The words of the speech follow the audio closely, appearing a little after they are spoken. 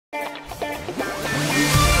Hey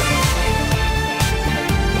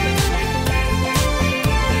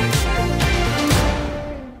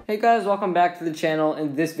guys, welcome back to the channel.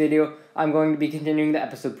 In this video, I'm going to be continuing the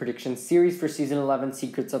episode prediction series for Season 11,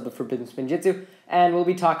 Secrets of the Forbidden Spinjitzu, and we'll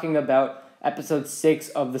be talking about episode 6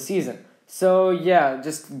 of the season. So yeah,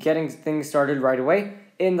 just getting things started right away.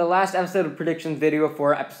 In the last episode of predictions video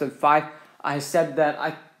for episode 5, I said that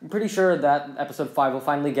I'm pretty sure that episode 5 will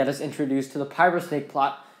finally get us introduced to the Pyrosnake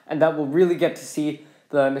plot, and that we'll really get to see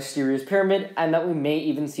the mysterious pyramid, and that we may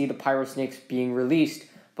even see the Pyrosnakes being released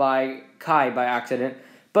by Kai by accident.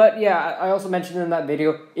 But yeah, I also mentioned in that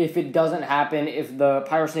video, if it doesn't happen, if the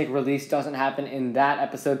Pyrosnake release doesn't happen in that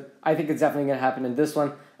episode, I think it's definitely going to happen in this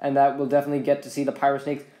one, and that we'll definitely get to see the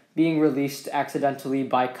Pyrosnakes being released accidentally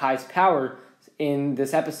by Kai's power in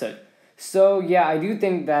this episode. So yeah, I do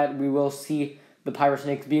think that we will see the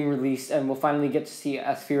Pyrosnakes being released, and we'll finally get to see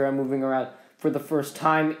Asphira moving around for the first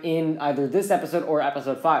time in either this episode or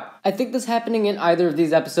episode 5. I think this happening in either of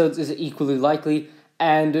these episodes is equally likely,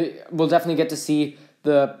 and we'll definitely get to see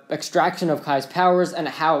the extraction of Kai's powers and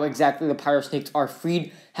how exactly the Pyrosnakes are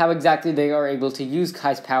freed, how exactly they are able to use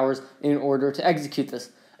Kai's powers in order to execute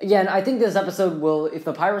this. Again, I think this episode will, if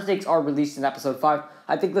the Pyrosnakes are released in episode 5,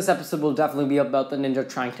 I think this episode will definitely be about the ninja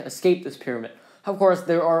trying to escape this pyramid. Of course,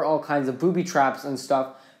 there are all kinds of booby traps and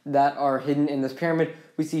stuff that are hidden in this pyramid.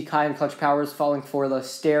 We see Kai and Clutch Powers falling for the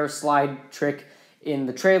stair slide trick in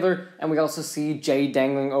the trailer, and we also see Jay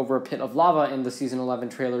dangling over a pit of lava in the Season 11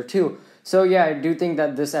 trailer too. So yeah, I do think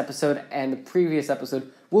that this episode and the previous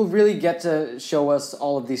episode will really get to show us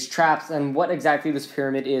all of these traps and what exactly this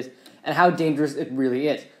pyramid is and how dangerous it really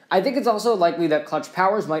is. I think it's also likely that Clutch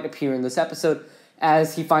Powers might appear in this episode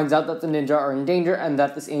as he finds out that the ninja are in danger and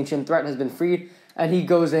that this ancient threat has been freed, and he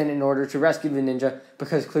goes in order to rescue the ninja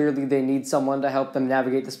because clearly they need someone to help them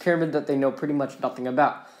navigate this pyramid that they know pretty much nothing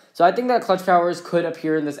about. So I think that Clutch Powers could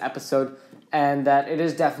appear in this episode, and that it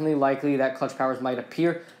is definitely likely that Clutch Powers might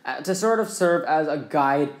appear to sort of serve as a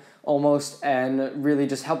guide almost and really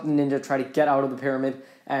just help the ninja try to get out of the pyramid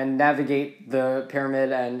and navigate the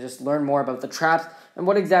pyramid and just learn more about the traps and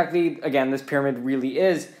what exactly, again, this pyramid really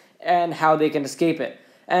is and how they can escape it.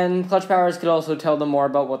 And Clutch Powers could also tell them more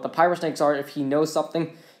about what the Pyrosnakes are if he knows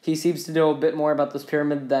something. He seems to know a bit more about this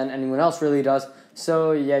pyramid than anyone else really does.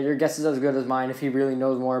 So yeah, your guess is as good as mine if he really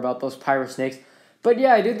knows more about those Pyrosnakes. But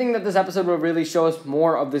yeah, I do think that this episode will really show us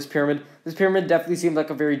more of this pyramid. This pyramid definitely seems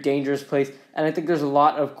like a very dangerous place, and I think there's a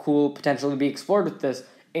lot of cool potential to be explored with this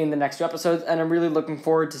in the next 2 episodes, and I'm really looking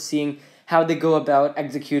forward to seeing how they go about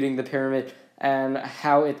executing the pyramid and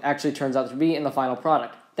how it actually turns out to be in the final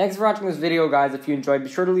product. Thanks for watching this video, guys. If you enjoyed, be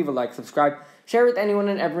sure to leave a like, subscribe, share with anyone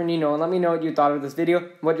and everyone you know, and let me know what you thought of this video,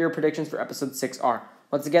 what your predictions for episode 6 are.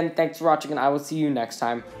 Once again, thanks for watching, and I will see you next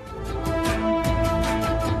time.